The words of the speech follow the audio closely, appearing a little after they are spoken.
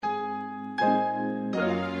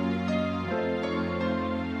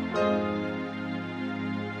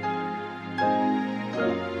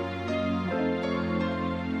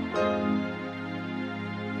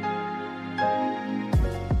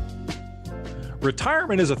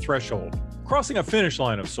Retirement is a threshold, crossing a finish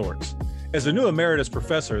line of sorts. As a new emeritus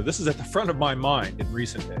professor, this is at the front of my mind in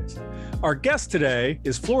recent days. Our guest today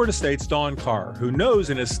is Florida State's Dawn Carr, who knows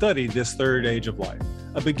and has studied this third age of life,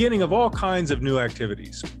 a beginning of all kinds of new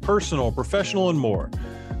activities, personal, professional, and more.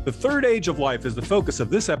 The third age of life is the focus of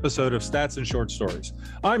this episode of Stats and Short Stories.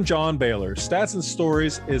 I'm John Baylor. Stats and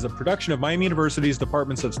Stories is a production of Miami University's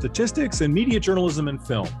Departments of Statistics and Media Journalism and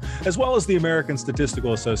Film, as well as the American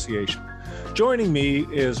Statistical Association. Joining me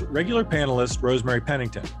is regular panelist Rosemary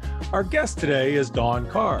Pennington. Our guest today is Dawn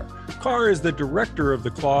Carr. Carr is the director of the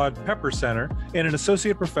Claude Pepper Center and an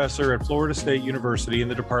associate professor at Florida State University in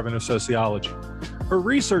the Department of Sociology. Her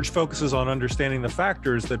research focuses on understanding the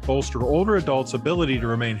factors that bolster older adults' ability to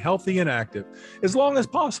remain healthy and active as long as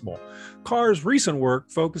possible. Carr's recent work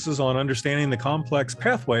focuses on understanding the complex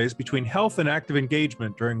pathways between health and active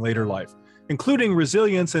engagement during later life, including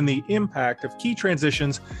resilience and the impact of key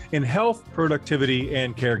transitions in health, productivity,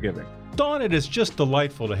 and caregiving. Dawn, it is just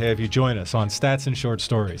delightful to have you join us on Stats and Short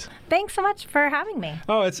Stories. Thanks so much for having me.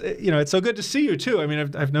 Oh, it's so good to see you too. I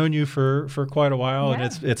mean, I've known you for quite a while, and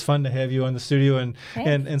it's fun to have you on the studio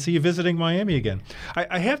and see you visiting Miami again.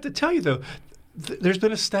 I have to tell you though, there's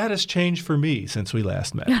been a status change for me since we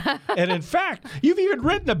last met. And in fact, you've even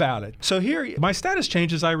written about it. So here, my status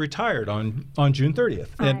change is I retired on June 30th.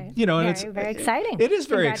 And, and it's very exciting. It is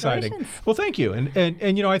very exciting. Well, thank you.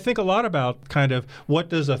 And I think a lot about kind of what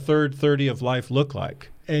does a third 30 of life look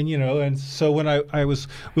like? And so when I was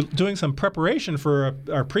doing some preparation for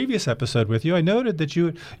our previous episode with you, I noted that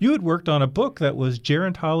you had worked on a book that was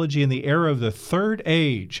Gerontology in the Era of the Third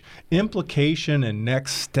Age, Implication and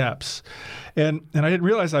Next Steps. And I didn't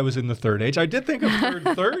realize I was in the third age. I did think of third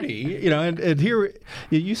 30, and here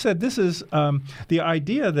you said this is the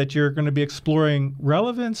idea that you're going to be exploring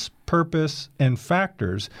relevance, purpose, and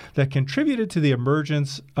factors that contributed to the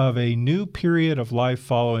emergence of a new period of life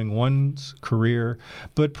following one's career,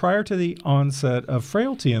 but prior to the onset of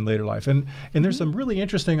frailty in later life. And there's some really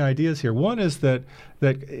interesting ideas here. One is that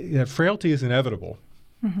frailty is inevitable.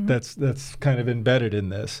 Mm-hmm. That's kind of embedded in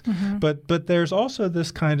this. Mm-hmm. But there's also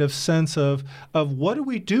this kind of sense of what do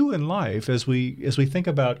we do in life as we think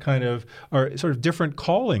about kind of our sort of different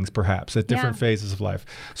callings perhaps at different phases of life.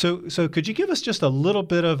 So could you give us just a little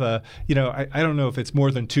bit of a, I don't know if it's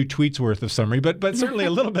more than 2 tweets worth of summary, but certainly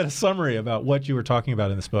a little bit of summary about what you were talking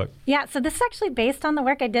about in this book. Yeah, so this is actually based on the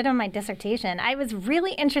work I did on my dissertation. I was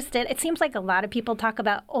really interested. It seems like a lot of people talk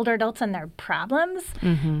about older adults and their problems,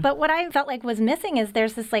 but what I felt like was missing is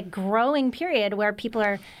there's this like growing period where people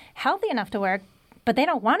are healthy enough to work, but they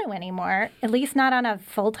don't want to anymore, at least not on a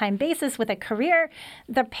full-time basis with a career.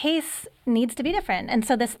 The pace needs to be different. And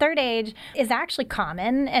so this third age is actually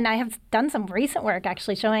common. And I have done some recent work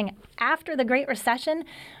actually showing after the Great Recession,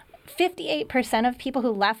 58% of people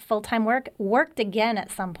who left full-time work worked again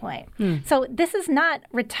at some point. So this is not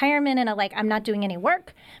retirement in I'm not doing any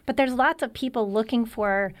work, but there's lots of people looking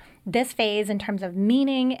for this phase in terms of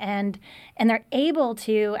meaning, and they're able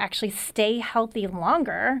to actually stay healthy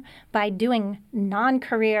longer by doing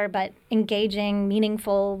non-career but engaging,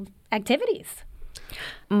 meaningful activities.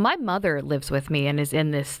 My mother lives with me and is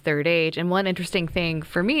in this third age. And one interesting thing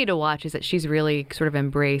for me to watch is that she's really sort of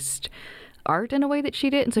embraced art in a way that she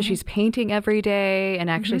did. And so she's painting every day and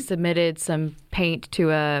actually submitted some paint to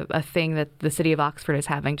a thing that the city of Oxford is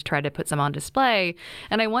having to try to put some on display.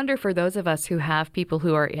 And I wonder for those of us who have people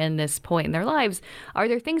who are in this point in their lives, are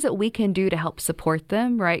there things that we can do to help support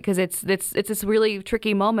them, right? Because it's this really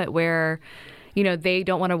tricky moment where they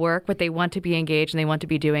don't want to work, but they want to be engaged and they want to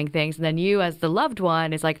be doing things. And then you as the loved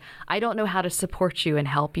one is like, I don't know how to support you and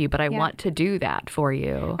help you, but I want to do that for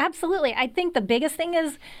you. Absolutely. I think the biggest thing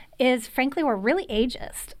is frankly, we're really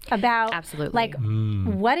ageist about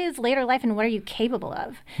what is later life and what are you capable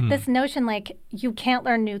of? This notion you can't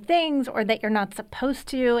learn new things or that you're not supposed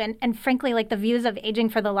to. And frankly, the views of aging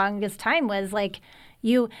for the longest time was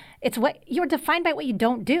you're defined by what you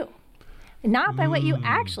don't do, not by what you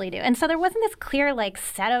actually do. And so there wasn't this clear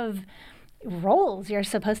set of roles you're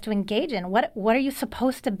supposed to engage in. What are you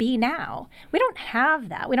supposed to be now? We don't have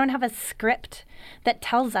that. We don't have a script that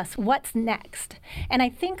tells us what's next. And I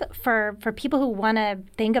think for people who want to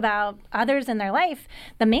think about others in their life,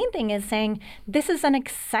 the main thing is saying this is an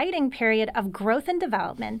exciting period of growth and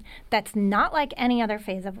development that's not like any other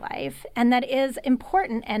phase of life and that is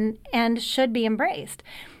important and should be embraced.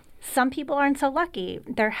 Some people aren't so lucky.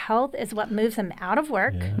 Their health is what moves them out of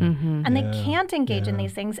work, and they can't engage in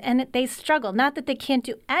these things, and they struggle. Not that they can't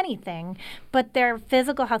do anything, but their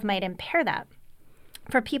physical health might impair that.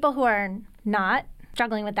 For people who are not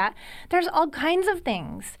struggling with that. There's all kinds of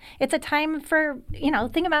things. It's a time for,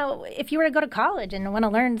 think about if you were to go to college and want to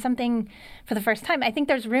learn something for the first time. I think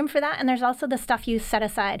there's room for that, and there's also the stuff you set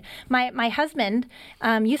aside. My husband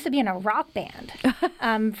used to be in a rock band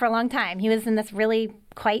for a long time. He was in this really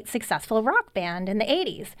quite successful rock band in the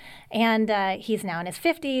 80s. And he's now in his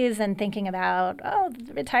 50s and thinking about,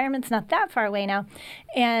 retirement's not that far away now.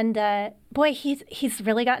 And boy, he's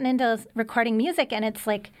really gotten into recording music, and it's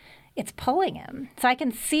like, it's pulling him. So I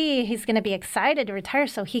can see he's going to be excited to retire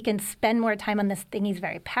so he can spend more time on this thing he's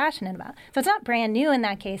very passionate about. So it's not brand new in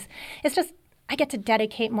that case. It's just I get to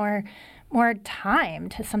dedicate more time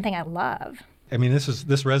to something I love. I mean, this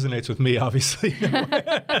resonates with me, obviously.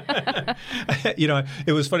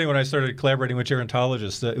 It was funny when I started collaborating with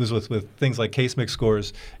gerontologists. It was with things like case mix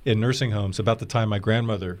scores in nursing homes about the time my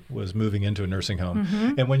grandmother was moving into a nursing home.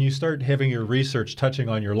 Mm-hmm. And when you start having your research touching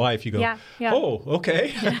on your life, you go, oh,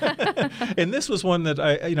 okay. And this was one that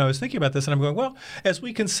I was thinking about this, and I'm going, well, as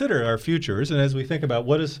we consider our futures and as we think about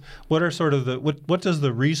what does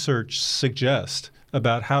the research suggest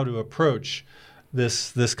about how to approach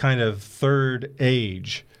this kind of third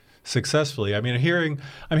age successfully. I mean,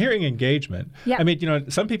 I'm hearing engagement. Yeah. I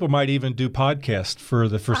mean, some people might even do podcasts for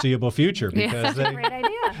the foreseeable future because that's a great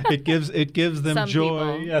idea. It gives them joy.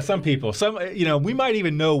 People. Yeah, some people. Some we might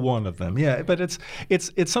even know one of them. Yeah, but it's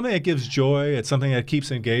something that gives joy. It's something that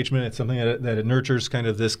keeps engagement. It's something that it nurtures kind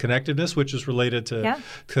of this connectedness, which is related to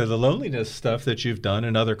the loneliness stuff that you've done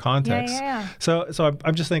in other contexts. Yeah. So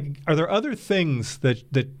I'm just thinking, are there other things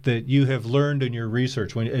that you have learned in your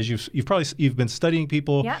research as you've been studying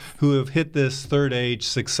people who have hit this third age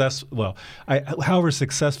success? Well, however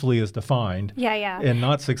successfully is defined. And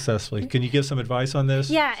not successfully. Can you give some advice on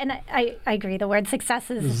this? Yeah, and I agree. The word success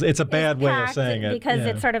it's a bad way of saying it because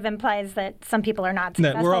it sort of implies that some people are not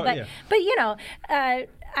successful. But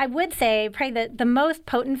I would say probably that the most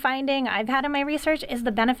potent finding I've had in my research is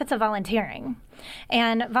the benefits of volunteering.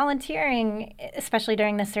 And volunteering, especially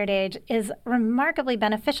during this third age, is remarkably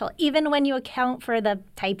beneficial, even when you account for the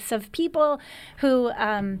types of people who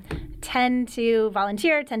tend to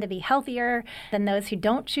volunteer, tend to be healthier than those who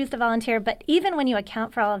don't choose to volunteer. But even when you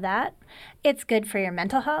account for all of that, it's good for your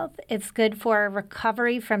mental health. It's good for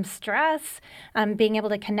recovery from stress, being able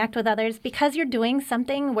to connect with others because you're doing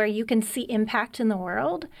something where you can see impact in the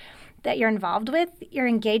world that you're involved with. You're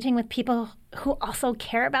engaging with people who also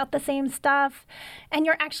care about the same stuff, and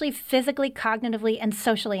you're actually physically, cognitively, and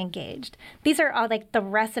socially engaged. These are all like the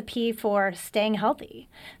recipe for staying healthy.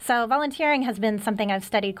 So volunteering has been something I've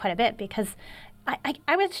studied quite a bit because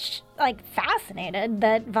I was fascinated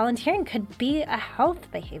that volunteering could be a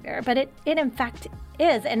health behavior, but it in fact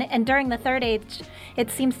is. And during the third age, it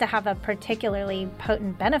seems to have a particularly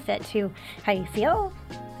potent benefit to how you feel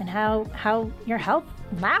and how your health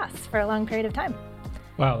lasts for a long period of time.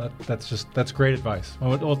 Wow, that's great advice.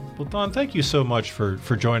 Well, Dawn, thank you so much for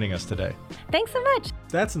joining us today. Thanks so much.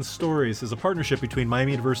 Stats and Stories is a partnership between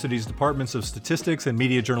Miami University's Departments of Statistics and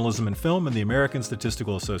Media Journalism and Film and the American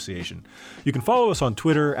Statistical Association. You can follow us on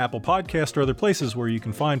Twitter, Apple Podcasts, or other places where you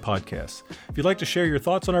can find podcasts. If you'd like to share your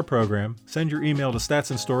thoughts on our program, send your email to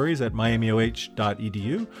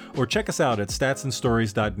statsandstories@miamioh.edu or check us out at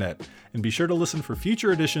statsandstories.net. And be sure to listen for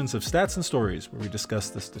future editions of Stats and Stories, where we discuss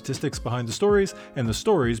the statistics behind the stories and the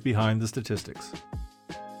stories behind the statistics.